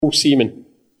seaman.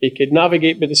 He could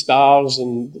navigate by the stars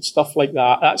and stuff like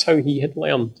that. That's how he had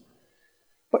learned.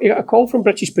 But he got a call from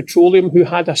British Petroleum, who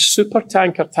had a super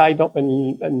tanker tied up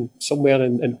in somewhere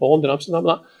in Holland, in Amsterdam,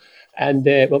 like that. And,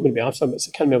 well, maybe Amsterdam, but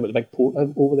I can't remember what the big port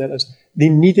over there is. They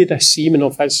needed a seaman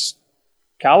of his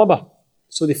calibre.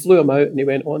 So they flew him out and they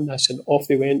went on this, and off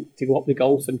they went to go up the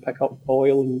Gulf and pick up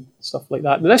oil and stuff like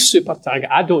that. Now, this super tanker,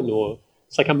 I don't know,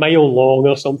 it's like a mile long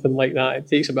or something like that. It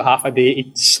takes about half a day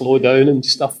to slow down and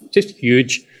stuff. Just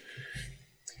huge.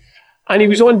 And he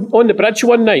was on the bridge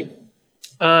one night,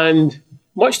 and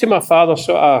much to my father's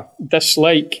sort of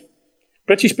dislike,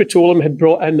 British Petroleum had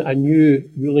brought in a new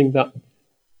ruling that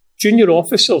junior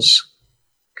officers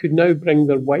could now bring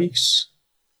their wives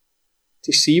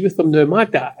to sea with them. Now, my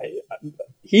dad,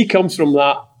 he comes from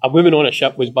that, a woman on a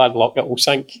ship was bad luck, it will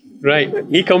sink. Right,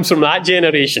 he comes from that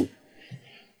generation.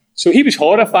 So he was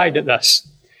horrified at this.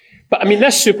 But I mean,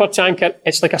 this super tanker,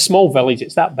 it's like a small village,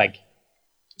 it's that big.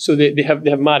 So they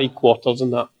have married quarters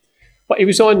and that. But he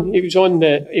was on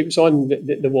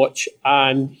the watch,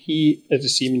 and he, as a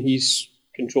seaman, he's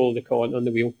control the con on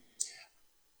the wheel.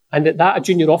 And at that, a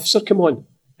junior officer came on,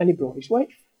 and he brought his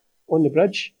wife on the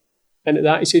bridge. And at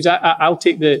that, he says, I'll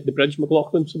take the bridge,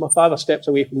 McLaughlin. So my father steps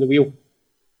away from the wheel.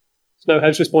 It's now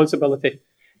his responsibility.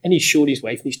 And he's showing his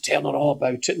wife, and he's telling her all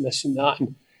about it and this and that.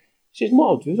 And he says, what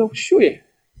I'll do is I'll show you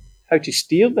how to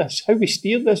steer this, how we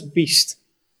steer this beast.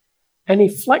 And he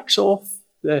flicks off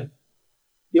the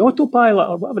autopilot,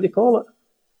 or whatever they call it,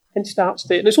 and starts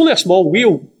to, and it's only a small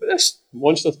wheel, but this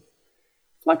monster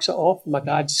flicks it off, and my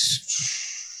dad's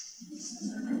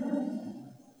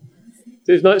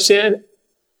does not say it.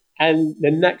 And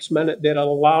the next minute there are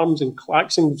alarms and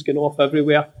klaxons going off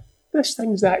everywhere. This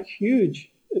thing's that huge.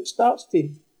 It starts to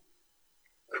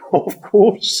go off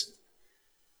course.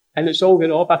 And it's all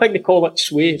going off. I think they call it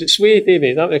sway. Is it sway,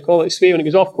 David? Don't they call it sway when it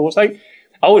goes off course? I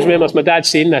always remember my dad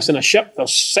saying this, in a ship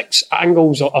there's 6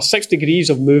 angles or 6 degrees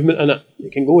of movement in it.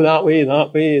 You can go that way,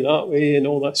 that way, that way, and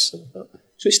all this.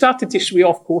 So it started to sway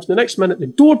off course. The next minute the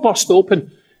door burst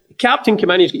open. The captain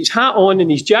came in, he's got his hat on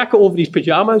and his jacket over his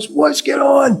pyjamas. What's going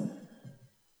on?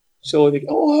 So they go,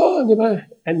 oh,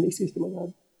 and he says to my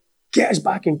dad, get us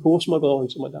back in course, McLaughlin.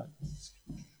 So my dad,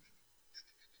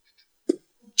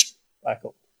 back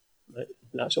up. Right?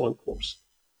 And that's on course.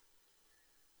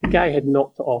 The guy had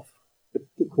knocked it off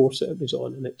the course that it was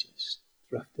on, and it just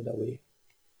drifted away.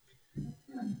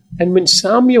 And when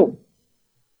Samuel,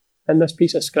 in this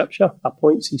piece of scripture,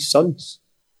 appoints his sons,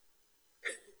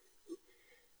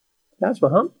 that's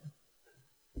what happened.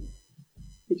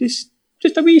 He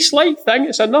just a wee slight thing,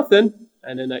 it's a nothing,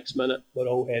 and the next minute we're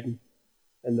all heading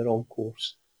in the wrong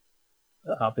course.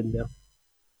 That happened there.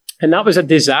 And that was a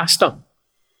disaster,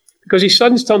 because his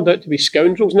sons turned out to be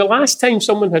scoundrels. And the last time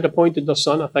someone had appointed their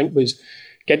son, I think, was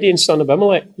Gideon, son of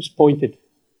Abimelech, was appointed.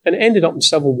 And it ended up in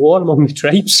civil war among the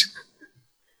tribes.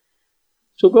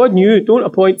 So God knew, don't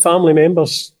appoint family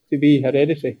members to be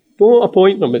hereditary. Don't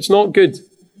appoint them, it's not good.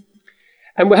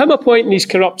 And with him appointing these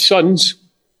corrupt sons,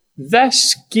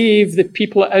 this gave the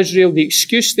people of Israel the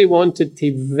excuse they wanted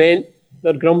to vent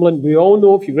their grumbling. We all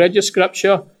know, if you've read your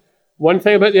scripture, one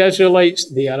thing about the Israelites,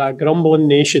 they are a grumbling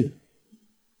nation.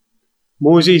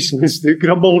 Moses was the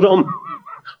grumbled them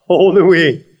all the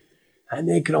way. And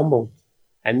they grumbled.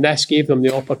 And this gave them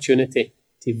the opportunity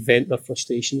to vent their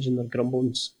frustrations and their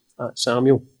grumblings at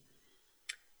Samuel.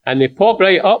 And they pop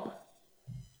right up,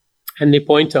 and they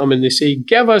point at him and they say,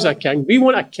 give us a king. We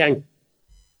want a king.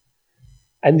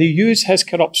 And they use his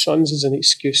corrupt sons as an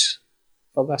excuse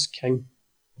for this king.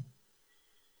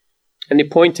 And they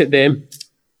point at them.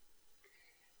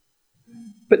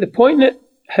 But the point at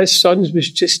his sons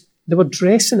was just, they were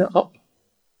dressing it up.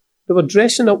 They were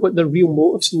dressing up what their real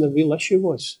motives and their real issue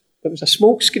was. It was a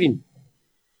smoke screen.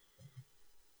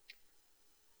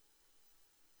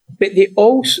 But they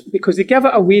also, because they give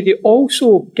it away, they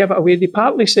also give it away. They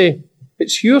partly say,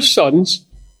 it's your sons,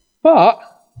 but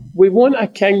we want a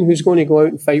king who's going to go out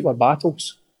and fight our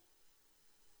battles.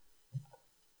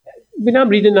 When I'm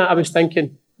reading that, I was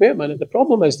thinking, wait a minute, the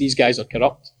problem is these guys are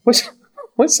corrupt. What's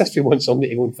this? We want somebody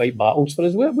to go and fight battles for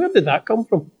us. Where did that come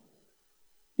from?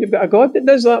 You've got a God that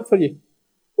does that for you.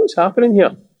 What's happening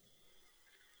here?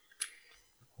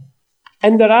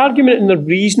 And their argument and their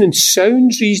reasoning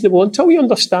sounds reasonable until we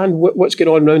understand what's going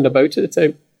on round about at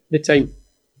the time.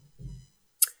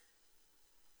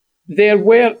 There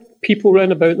were people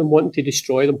round about them wanting to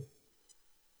destroy them.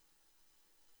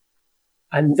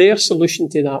 And their solution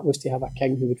to that was to have a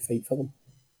king who would fight for them.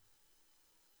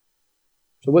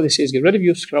 So what they say is, get rid of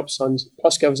your corrupt sons,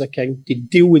 plus give us a king to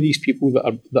deal with these people that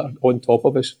are on top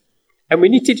of us. And we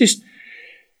need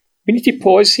to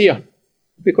pause here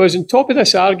Because on top of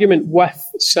this argument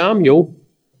with Samuel,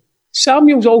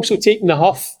 Samuel's also taken the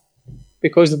huff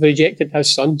because they've rejected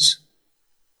his sons.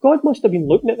 God must have been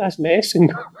looking at this mess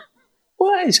and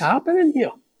what is happening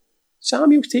here?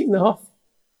 Samuel's taking the huff.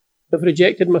 They've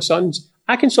rejected my sons.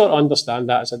 I can sort of understand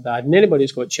that as a dad, and anybody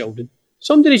who's got children.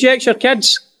 Somebody rejects your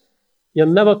kids, you're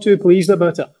never too pleased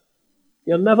about it.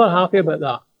 You're never happy about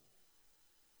that.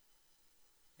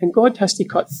 And God has to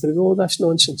cut through all this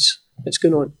nonsense that's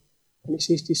going on. And he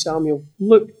says to Samuel,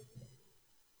 look,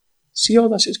 see all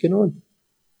this that's going on?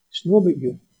 It's not about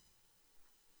you.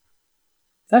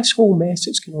 This whole mess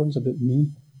that's going on is about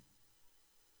me.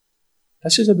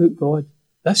 This is about God.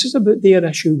 This is about their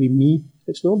issue with me.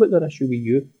 It's not about their issue with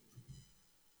you.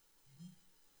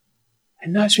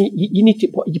 And that's when you need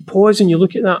to pause and you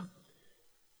look at that.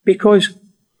 Because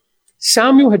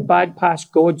Samuel had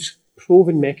bypassed God's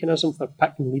proven mechanism for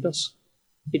picking leaders.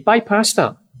 He'd bypassed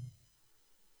that.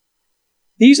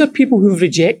 These are people who've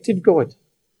rejected God.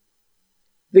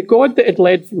 The God that had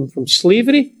led them from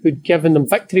slavery, who'd given them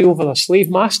victory over their slave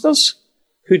masters,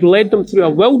 who'd led them through a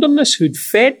wilderness, who'd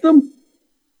fed them,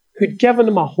 who'd given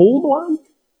them a homeland,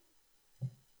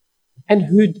 and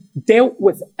who'd dealt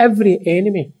with every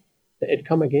enemy that had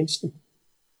come against them.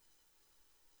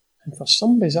 And for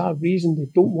some bizarre reason, they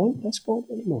don't want this God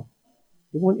anymore.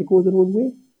 They want to go their own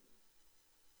way.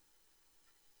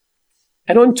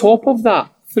 And on top of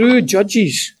that, through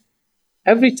Judges,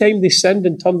 every time they sinned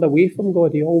and turned away from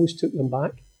God, he always took them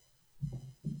back.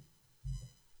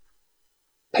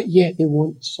 But yet they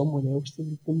want someone else to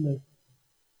lead them now.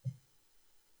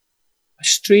 A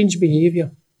strange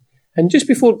behaviour. And just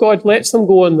before God lets them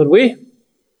go on their way,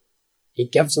 he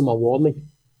gives them a warning.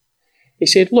 He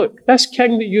said, look, this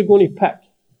king that you're going to pick,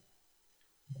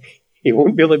 he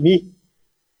won't be like me.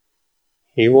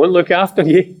 He won't look after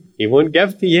you. He won't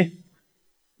give to you.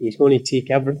 He's going to take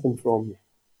everything from you.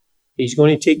 He's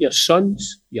going to take your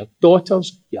sons, your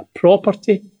daughters, your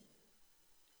property,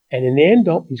 and in the end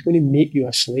up, he's going to make you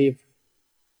a slave.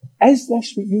 Is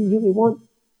this what you really want?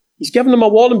 He's given them a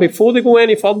warning before they go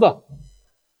any further.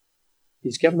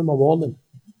 He's given them a warning.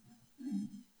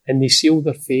 And they seal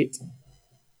their fate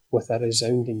with a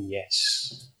resounding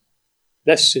yes.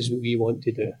 This is what we want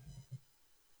to do.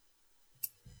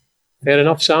 Fair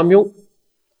enough, Samuel.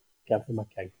 Give them a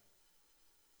king.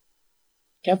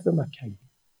 Give them a king.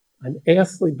 An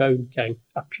earthly bound king.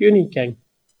 A puny king.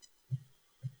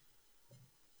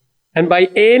 And by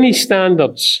any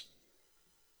standards,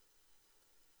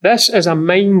 this is a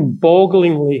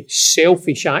mind-bogglingly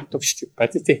selfish act of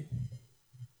stupidity.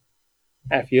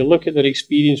 If you look at their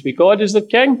experience with God as their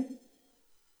king,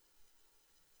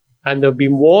 and they've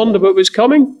been warned about what's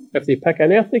coming, if they pick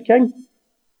an earthly king,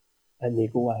 and they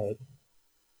go ahead.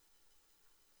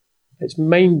 It's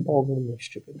mind-bogglingly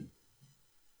stupid.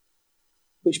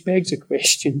 Which begs the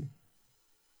question,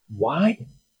 why?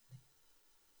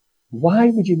 Why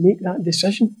would you make that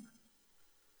decision?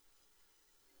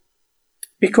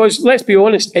 Because, let's be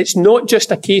honest, it's not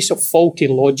just a case of faulty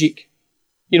logic.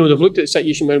 You know, they've looked at the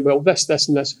situation and went, well, this,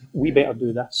 and this, we better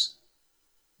do this.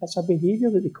 It's a behaviour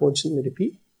that they constantly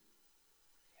repeat.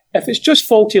 If it's just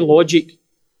faulty logic,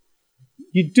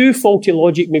 you do faulty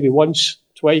logic maybe once,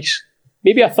 twice,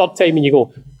 maybe a third time and you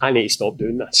go, I need to stop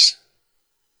doing this.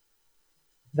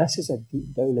 This is a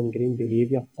deep down ingrained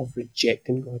behaviour of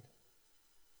rejecting God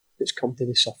that's come to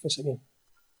the surface again.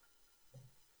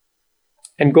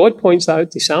 And God points that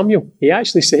out to Samuel. He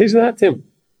actually says that to him.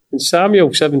 In Samuel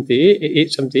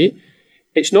 8:78,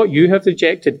 it's not you have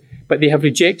rejected, but they have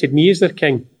rejected me as their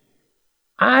king,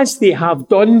 as they have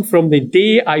done from the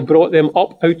day I brought them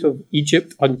up out of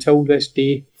Egypt until this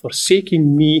day,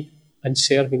 forsaking me and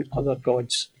serving other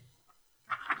gods.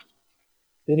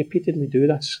 They repeatedly do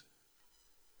this.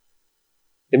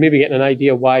 They may be getting an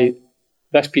idea why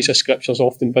this piece of scripture is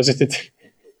often visited,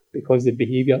 because the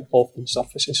behaviour often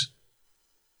surfaces.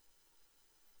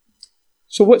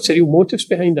 So what's the real motives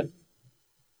behind it?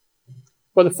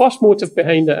 Well, the first motive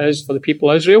behind it is for the people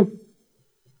of Israel.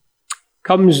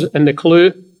 Comes in the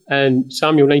clue in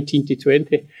Samuel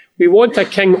 19-20. We want a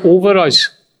king over us.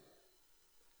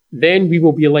 Then we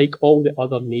will be like all the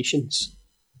other nations.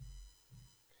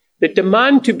 The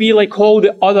demand to be like all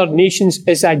the other nations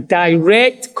is a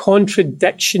direct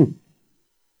contradiction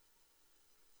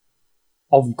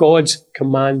of God's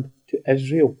command to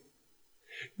Israel.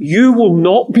 You will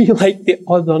not be like the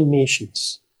other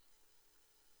nations.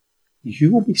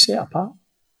 You will be set apart.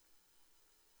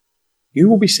 You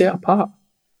will be set apart.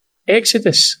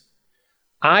 Exodus,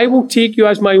 I will take you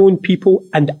as my own people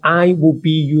and I will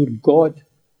be your God.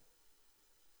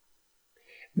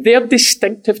 Their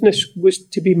distinctiveness was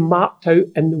to be marked out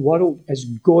in the world as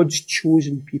God's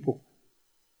chosen people.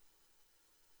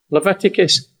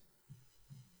 Leviticus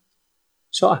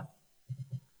sort of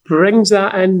brings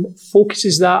that in,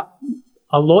 focuses that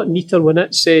a lot neater when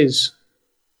it says,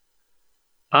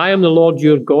 I am the Lord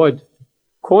your God.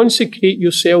 Consecrate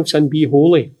yourselves and be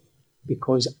holy,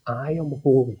 because I am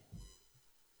holy.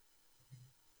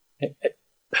 It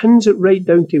pins it right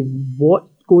down to what's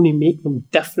going to make them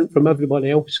different from everyone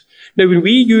else. Now, when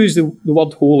we use the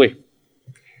word holy,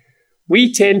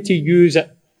 we tend to use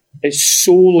it as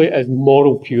solely as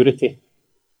moral purity,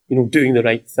 doing the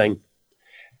right thing.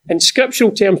 In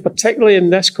scriptural terms, particularly in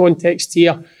this context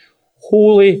here,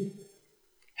 holy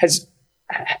has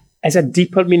a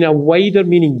deeper meaning, a wider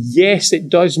meaning. Yes, it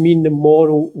does mean the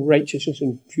moral righteousness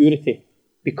and purity,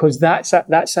 because that's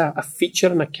a feature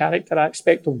and a character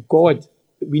aspect of God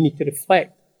that we need to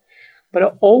reflect. But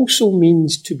it also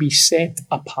means to be set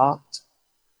apart,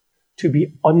 to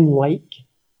be unlike,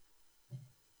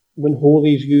 when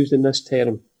holy is used in this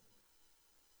term.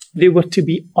 They were to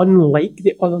be unlike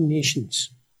the other nations.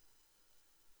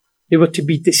 They were to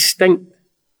be distinct.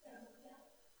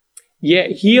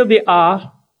 Yet here they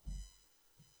are,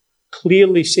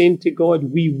 clearly saying to God,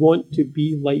 we want to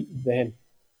be like them.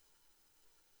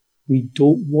 We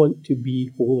don't want to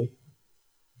be holy.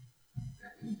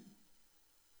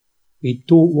 We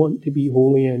don't want to be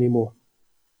holy anymore.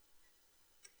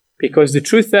 Because the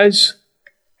truth is,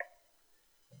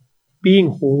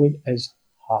 being holy is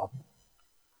hard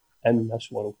in this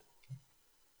world.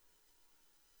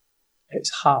 It's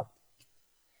hard.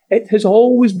 It has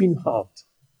always been hard.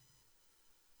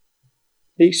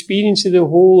 The experience of the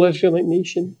whole Israelite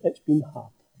nation, it's been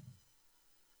hard.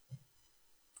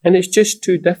 And it's just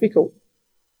too difficult.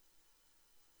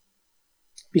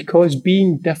 Because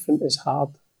being different is hard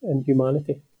in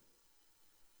humanity.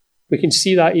 We can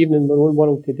see that even in our own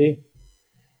world today.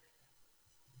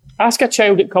 Ask a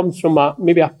child that comes from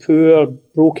maybe a poor,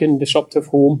 broken, disruptive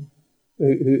home,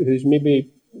 who's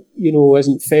maybe,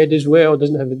 isn't fed as well,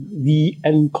 doesn't have the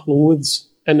in clothes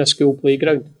in a school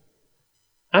playground.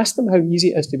 Ask them how easy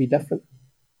it is to be different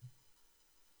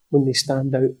when they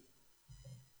stand out.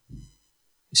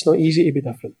 It's not easy to be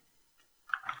different.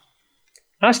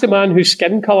 Ask the man whose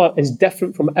skin colour is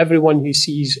different from everyone he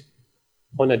sees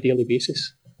on a daily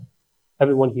basis.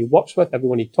 Everyone he works with,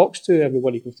 everyone he talks to,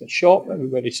 everyone he goes to the shop,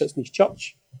 everywhere he sits in his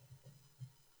church.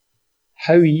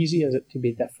 How easy is it to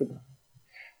be different?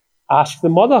 Ask the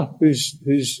mother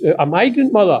who's a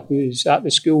migrant mother who's at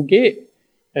the school gate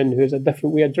and who has a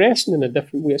different way of dressing and a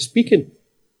different way of speaking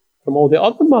from all the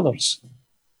other mothers.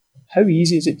 How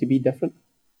easy is it to be different?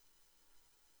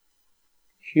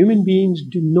 Human beings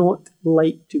do not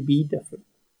like to be different.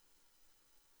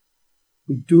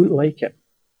 We don't like it.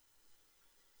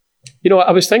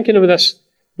 I was thinking of this.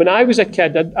 When I was a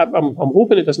kid, I'm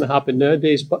hoping it doesn't happen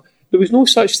nowadays, but there was no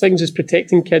such things as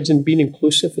protecting kids and being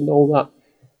inclusive and all that.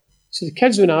 So the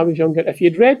kids when I was younger, if you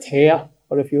had red hair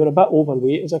or if you were a bit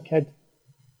overweight as a kid,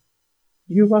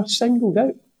 you were singled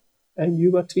out and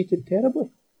you were treated terribly.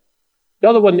 The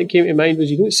other one that came to mind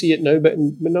was, you don't see it now, but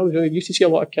when I was young, you used to see a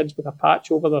lot of kids with a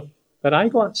patch over their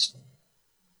eyeglass.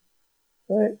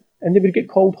 Right? And they would get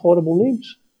called horrible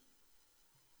names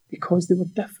because they were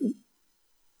different.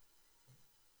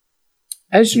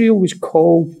 Israel was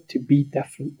called to be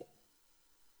different,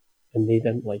 and they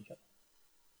didn't like it.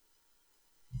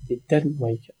 They didn't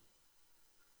like it.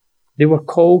 They were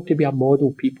called to be a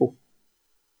model people.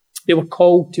 They were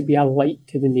called to be a light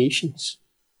to the nations.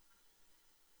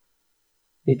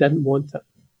 They didn't want it.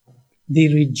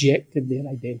 They rejected their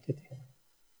identity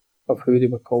of who they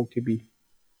were called to be.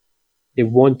 They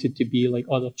wanted to be like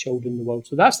other children in the world.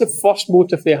 So that's the first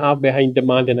motive they have behind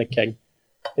demanding a king.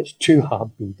 It's too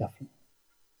hard being different.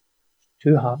 It's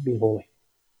too hard being holy.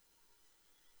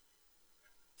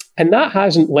 And that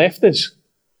hasn't left us.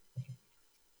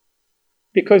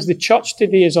 Because the church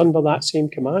today is under that same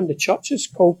command. The church is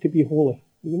called to be holy.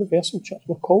 The universal church,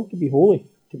 we're called to be holy,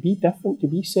 to be different, to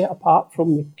be set apart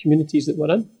from the communities that we're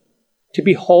in, to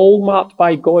be hallmarked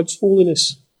by God's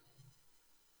holiness.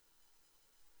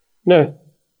 Now,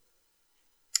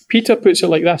 Peter puts it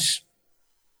like this: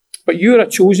 but you are a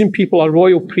chosen people, a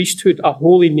royal priesthood, a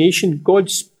holy nation,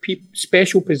 God's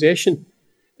special possession,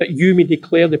 that you may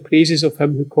declare the praises of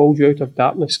him who called you out of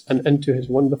darkness and into his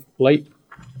wonderful light.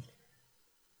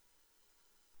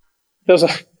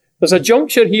 There's a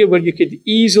juncture here where you could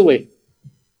easily,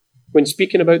 when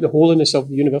speaking about the holiness of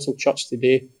the universal church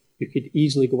today, you could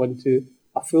easily go into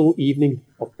a full evening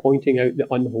of pointing out the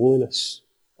unholiness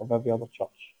of every other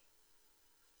church.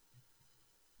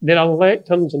 There are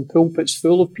lecterns and pulpits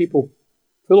full of people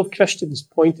full of Christians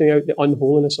pointing out the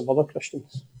unholiness of other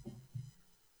Christians.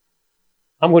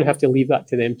 I'm going to have to leave that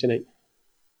to them tonight.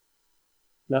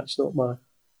 That's not my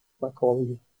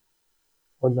calling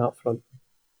on that front.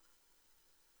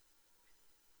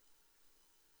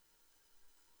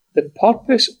 The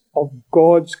purpose of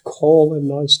God's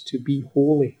calling us to be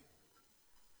holy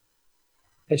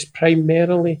is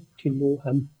primarily to know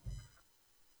Him.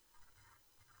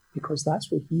 Because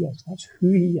that's what He is. That's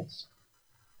who He is.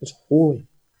 He's holy.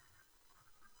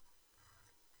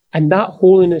 And that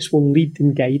holiness will lead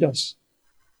and guide us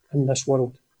in this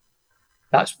world.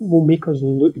 That's what will make us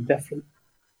look different.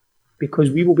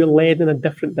 Because we will be led in a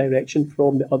different direction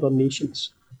from the other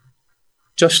nations.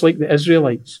 Just like the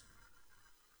Israelites.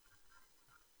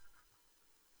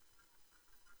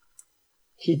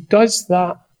 He does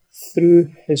that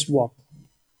through His Word.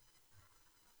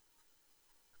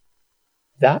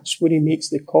 That's where He makes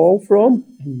the call from,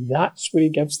 and that's where He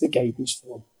gives the guidance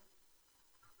from.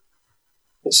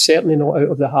 It's certainly not out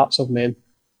of the hearts of men.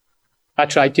 I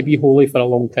tried to be holy for a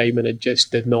long time and it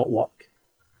just did not work.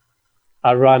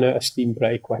 I ran out of steam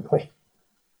pretty quickly.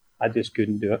 I just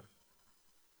couldn't do it.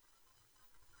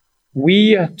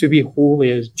 We are to be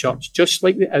holy as church, just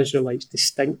like the Israelites,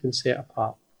 distinct and set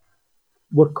apart.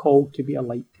 We're called to be a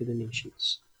light to the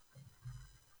nations.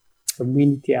 And we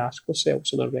need to ask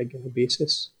ourselves on a regular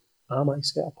basis, am I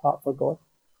set apart for God?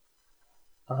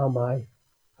 Am I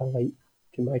a light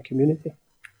to my community?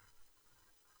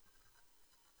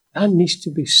 That needs to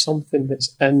be something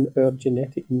that's in our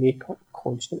genetic makeup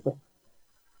constantly.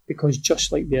 Because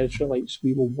just like the Israelites,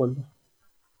 we will wander.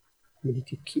 We need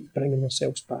to keep bringing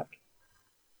ourselves back.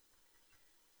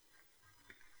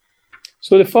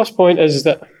 So the first point is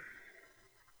that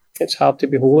it's hard to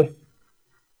be holy.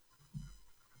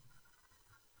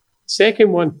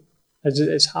 Second one is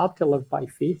that it's hard to live by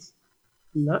faith.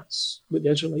 And that's what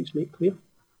the Israelites make clear.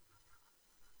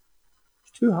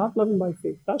 It's too hard living by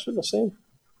faith. That's what they're saying.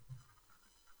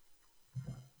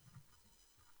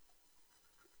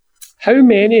 How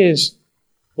many is,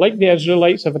 like the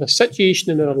Israelites, have had a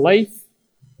situation in our life,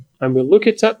 and we look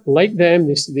at it like them,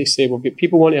 they say, well,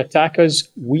 people want to attack us,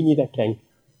 we need a king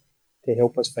to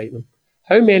help us fight them.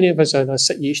 How many of us have had a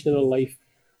situation in our life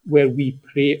where we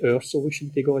pray our solution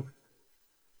to God?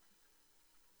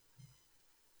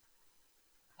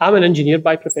 I'm an engineer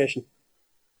by profession.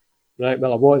 Right,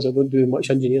 well, I don't do much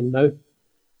engineering now.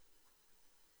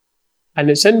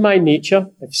 And it's in my nature,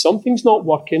 if something's not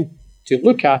working, to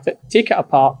look at it, take it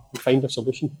apart, and find a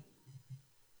solution.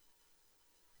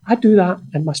 I do that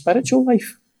in my spiritual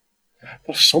life.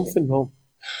 There's something wrong.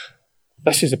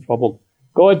 This is the problem.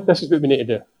 God, this is what we need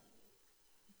to do.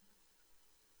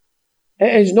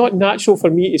 It is not natural for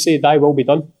me to say, thy will be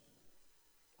done.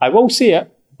 I will say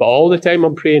it, but all the time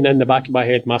I'm praying in the back of my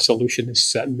head, my solution is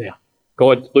sitting there.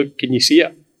 God, look, can you see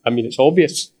it? I mean, it's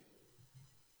obvious.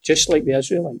 Just like the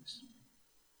Israelites.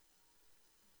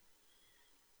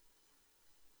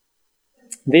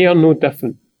 They are no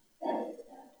different.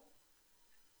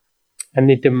 And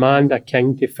they demand a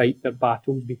king to fight their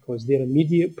battles because their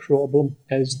immediate problem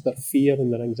is their fear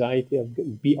and their anxiety of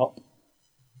getting beat up,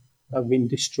 of being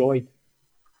destroyed.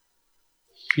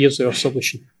 Here's our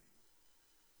solution.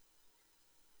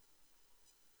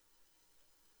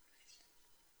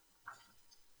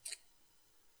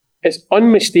 It's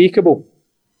unmistakable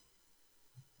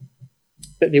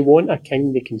that they want a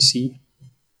king they can see.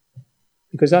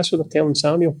 Because that's what they're telling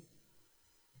Samuel.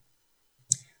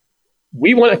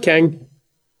 We want a king.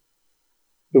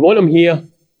 We want him here.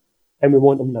 And we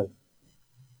want him now.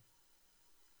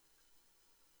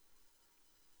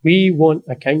 We want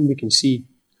a king we can see.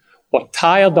 We're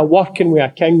tired of working with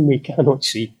a king we cannot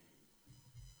see.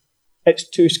 It's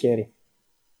too scary.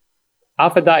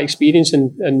 I've had that experience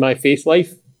in my faith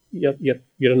life. You're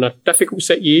in a difficult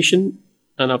situation,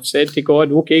 and I've said to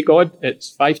God, okay, God, it's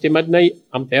 5 to midnight.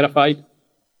 I'm terrified.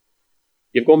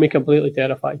 You've got me completely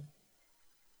terrified.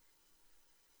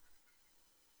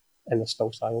 And there's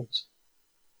still silence.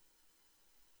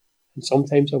 And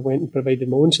sometimes I've went and provided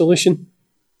my own solution,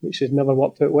 which has never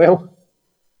worked out well.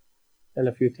 And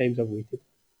a few times I've waited.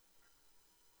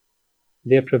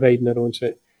 They're providing their own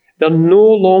solution. They're no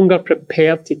longer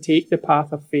prepared to take the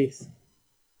path of faith.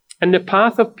 And the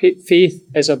path of faith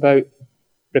is about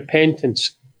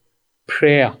repentance,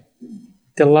 prayer,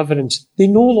 deliverance. They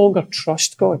no longer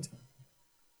trust God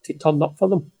to turn up for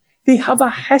them. They have a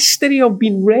history of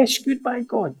being rescued by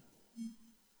God.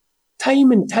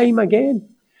 Time and time again.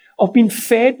 Of being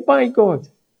fed by God.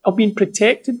 Of being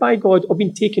protected by God. Of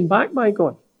being taken back by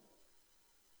God.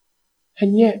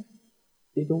 And yet,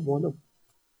 they don't want Him.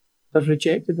 They've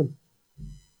rejected Him.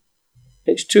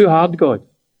 It's too hard, God.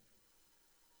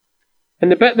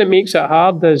 And the bit that makes it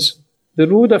hard is the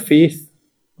road of faith,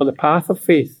 or the path of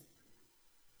faith.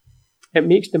 It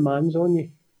makes demands on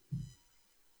you.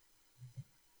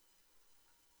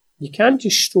 You can't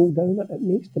just stroll down it. It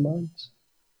makes demands.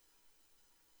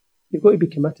 You've got to be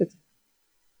committed.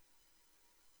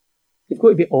 You've got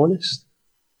to be honest.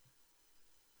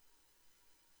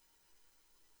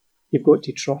 You've got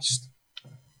to trust.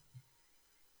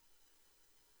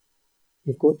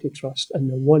 You've got to trust. And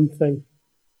the one thing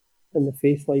in the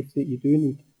faith life that you do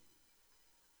need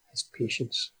is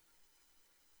patience.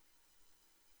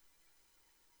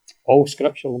 All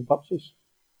scriptural virtues.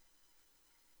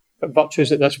 But virtues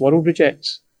that this world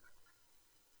rejects.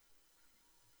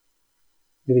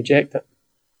 They reject it.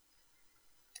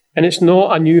 And it's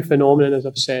not a new phenomenon, as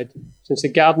I've said. Since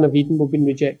the Garden of Eden, we've been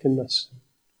rejecting this.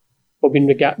 We've been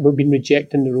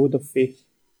rejecting the road of faith.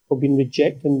 We've been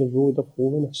rejecting the road of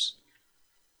holiness.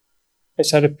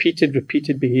 It's a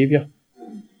repeated behaviour.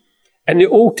 And the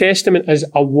Old Testament is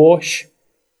awash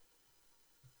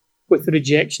with the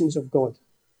rejections of God.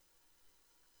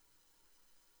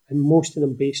 And most of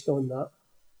them based on that.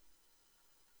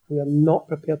 We are not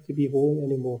prepared to be holy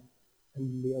anymore.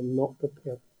 And we are not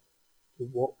prepared to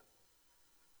walk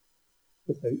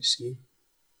without sin.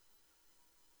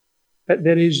 But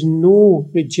there is no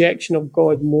rejection of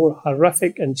God more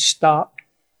horrific and stark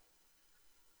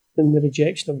than the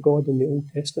rejection of God in the Old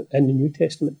Testament, in the New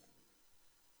Testament.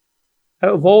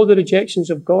 Out of all the rejections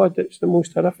of God, it's the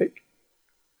most horrific.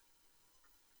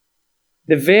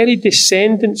 The very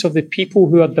descendants of the people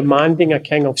who are demanding a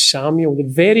king of Samuel, the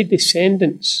very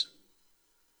descendants,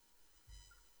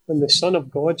 when the Son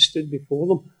of God stood before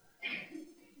them,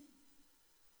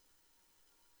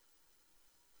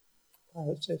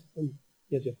 it says,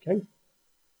 here's your king.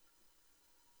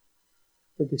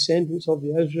 The descendants of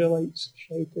the Israelites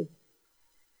shouted,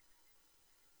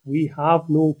 we have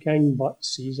no king but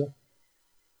Caesar.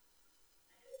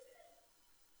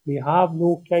 We have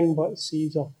no king but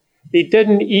Caesar. They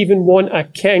didn't even want a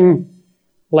king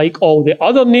like all the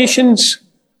other nations.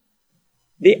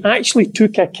 They actually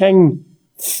took a king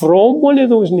from one of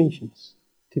those nations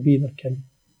to be their king.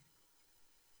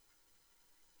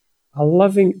 A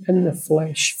living in the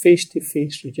flesh,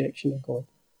 face-to-face rejection of God.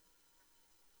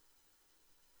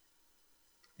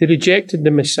 They rejected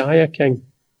the Messiah king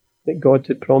that God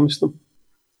had promised them.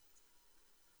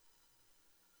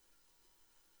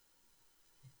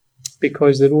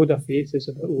 Because the road of faith is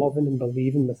about loving and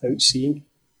believing without seeing.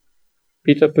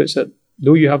 Peter puts it,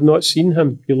 though you have not seen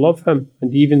him, you love him,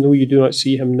 and even though you do not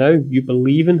see him now, you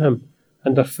believe in him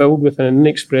and are filled with an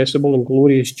inexpressible and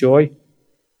glorious joy.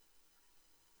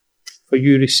 For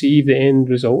you receive the end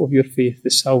result of your faith, the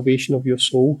salvation of your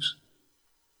souls.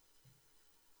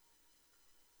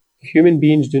 Human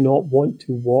beings do not want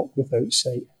to walk without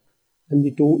sight, and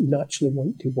they don't naturally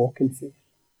want to walk in faith.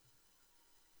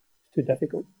 It's too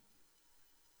difficult.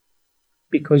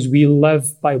 Because we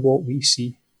live by what we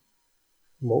see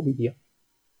and what we hear.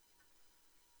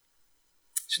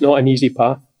 It's not an easy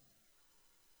path.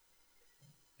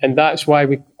 And that's why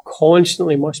we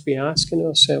constantly must be asking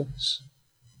ourselves,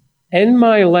 in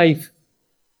my life,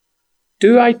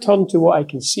 do I turn to what I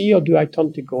can see or do I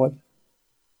turn to God?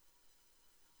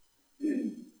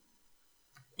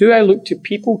 Do I look to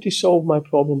people to solve my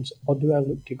problems or do I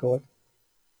look to God?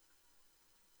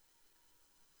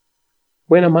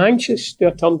 When I'm anxious, do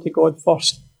I turn to God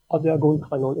first or do I go and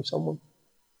cling on to someone?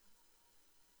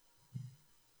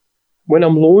 When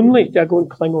I'm lonely, do I go and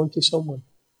cling on to someone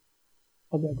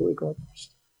or do I go to God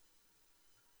first?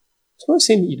 It's not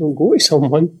saying that you don't go to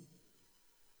someone.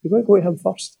 You've got to go to him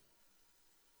first.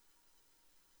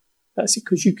 That's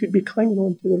because you could be clinging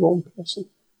on to the wrong person,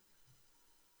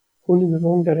 going in the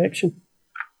wrong direction.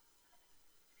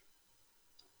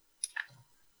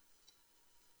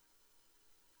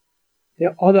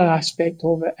 The other aspect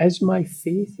of it is my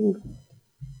faith in God.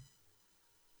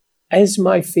 Is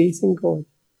my faith in God?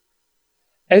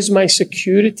 Is my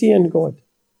security in God?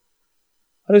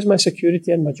 Or is my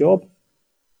security in my job?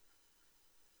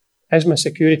 Is my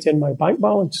security in my bank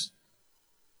balance?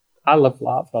 I lived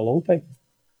that for a long time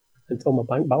until my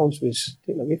bank balance was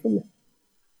taken away from me.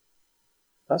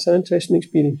 That's an interesting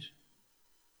experience.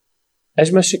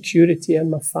 Is my security in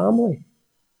my family,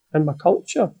 in my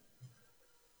culture,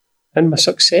 in my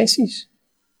successes?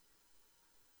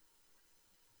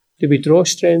 Do we draw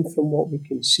strength from what we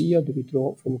can see or do we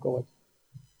draw it from God?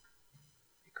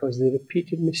 Because the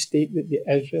repeated mistake that the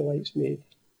Israelites made,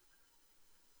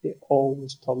 they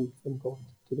always turned from God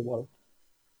to the world.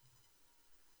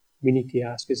 We need to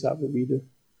ask, is that what we do?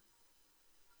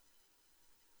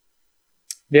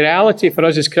 The reality for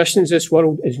us as Christians, this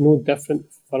world is no different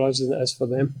for us than it is for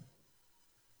them.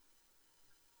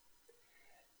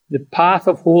 The path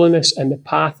of holiness and the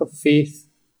path of faith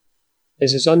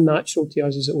is as unnatural to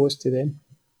us as it was to them.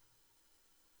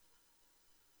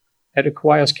 It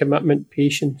requires commitment,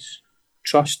 patience,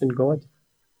 trust in God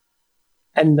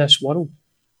in this world.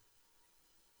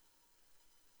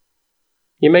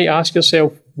 You might ask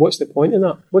yourself, what's the point in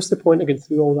that? What's the point of going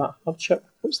through all that hardship?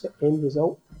 What's the end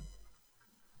result?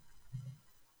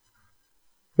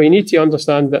 We need to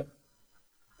understand that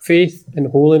faith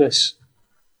and holiness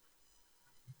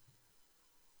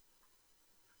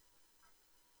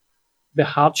the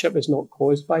hardship is not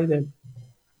caused by them.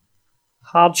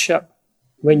 Hardship,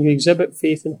 when you exhibit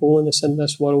faith and holiness in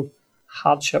this world,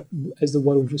 hardship is the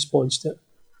world's response to it.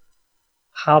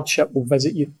 Hardship will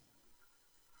visit you.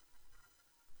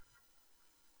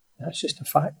 That's just a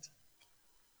fact.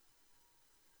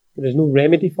 There is no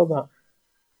remedy for that.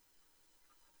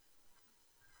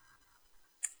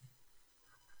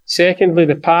 Secondly,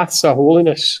 the paths of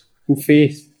holiness and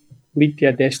faith lead to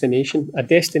a destination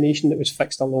that was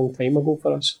fixed a long time ago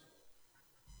for us.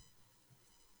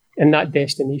 And that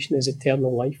destination is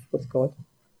eternal life with God.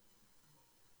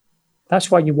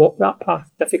 That's why you walk that path,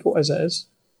 difficult as it is.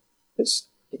 It's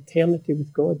eternity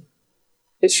with God.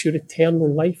 It's your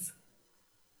eternal life.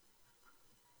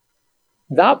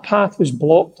 That path was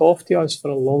blocked off to us for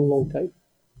a long, long time.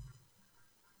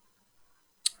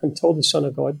 Until the Son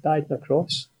of God died on the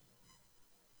cross.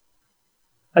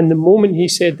 And the moment he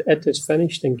said, "It is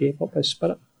finished," and gave up his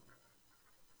spirit,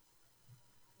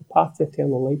 the path to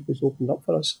eternal life was opened up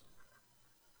for us.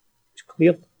 It's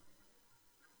cleared.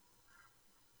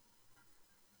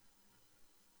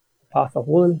 The path of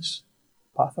holiness,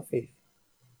 the path of faith.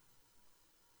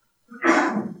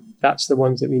 That's the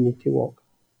ones that we need to walk.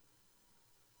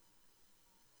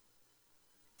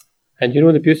 And you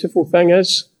know the beautiful thing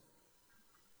is,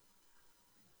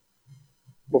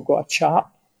 we've got a chart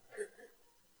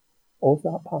of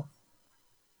that path.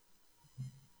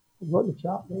 We've got the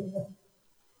chart right there.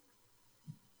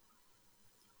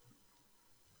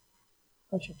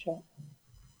 That's your chart.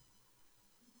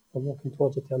 I'm walking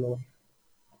towards eternal life.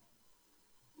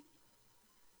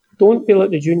 Don't be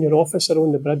like the junior officer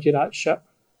on the bridge of that ship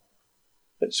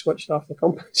that switched off the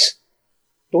compass.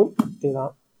 Don't do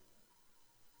that.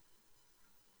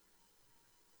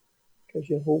 Because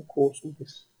your whole course will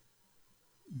just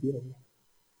be away.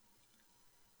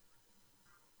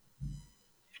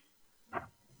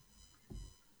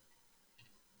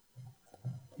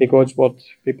 May God's word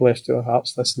be blessed to our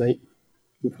hearts this night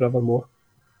and forevermore.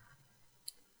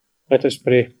 Let us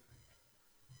pray.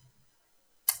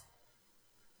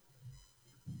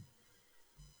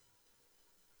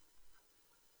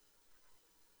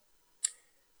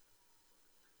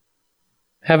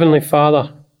 Heavenly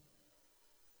Father,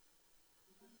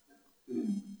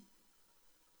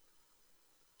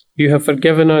 you have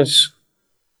forgiven us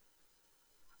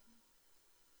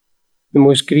the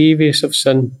most grievous of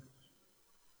sin,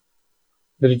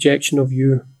 the rejection of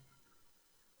you,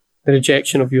 the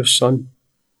rejection of your Son.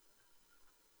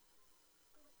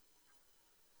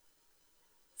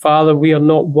 Father, we are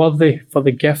not worthy for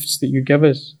the gifts that you give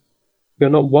us. We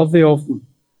are not worthy of them.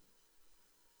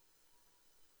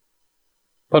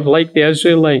 But like the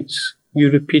Israelites, you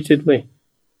repeatedly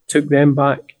took them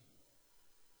back.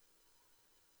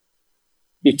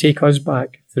 You take us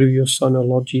back through your Son, our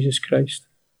Lord Jesus Christ.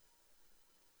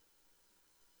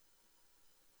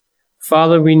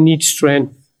 Father, we need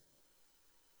strength.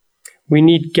 We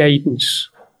need guidance.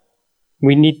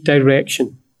 We need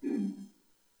direction.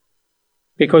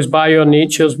 Because by our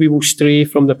natures we will stray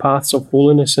from the paths of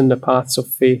holiness and the paths of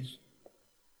faith.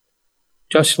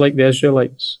 Just like the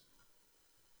Israelites.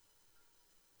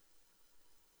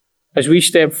 As we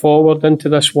step forward into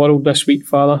this world this week,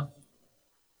 Father,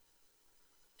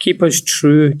 keep us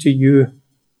true to you.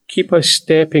 Keep us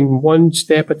stepping one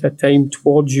step at a time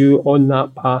towards you on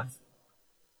that path.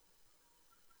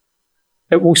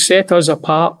 It will set us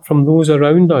apart from those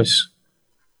around us.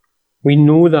 We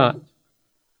know that.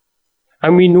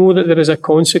 And we know that there is a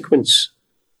consequence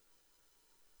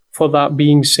for that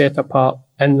being set apart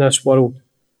in this world.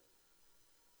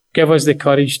 Give us the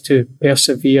courage to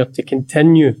persevere, to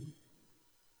continue,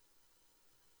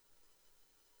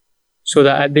 so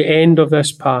that at the end of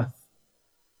this path,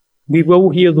 we will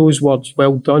hear those words,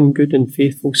 "Well done, good and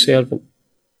faithful servant."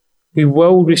 We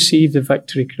will receive the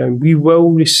victory crown. We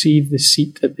will receive the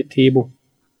seat at the table.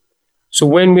 So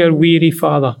when we are weary,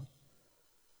 Father,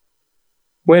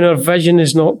 when our vision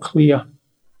is not clear,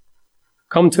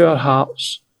 come to our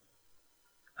hearts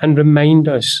and remind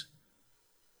us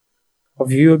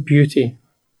of your beauty,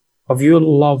 of your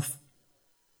love,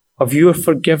 of your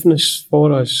forgiveness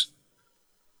for us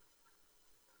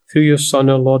through your Son,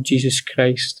 our Lord Jesus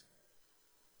Christ,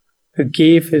 who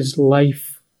gave his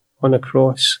life on a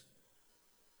cross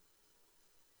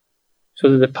so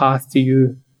that the path to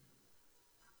you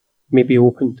may be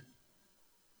opened.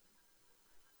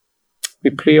 We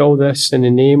pray all this in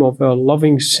the name of our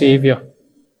loving Saviour,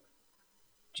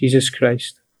 Jesus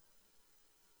Christ.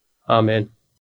 Amen.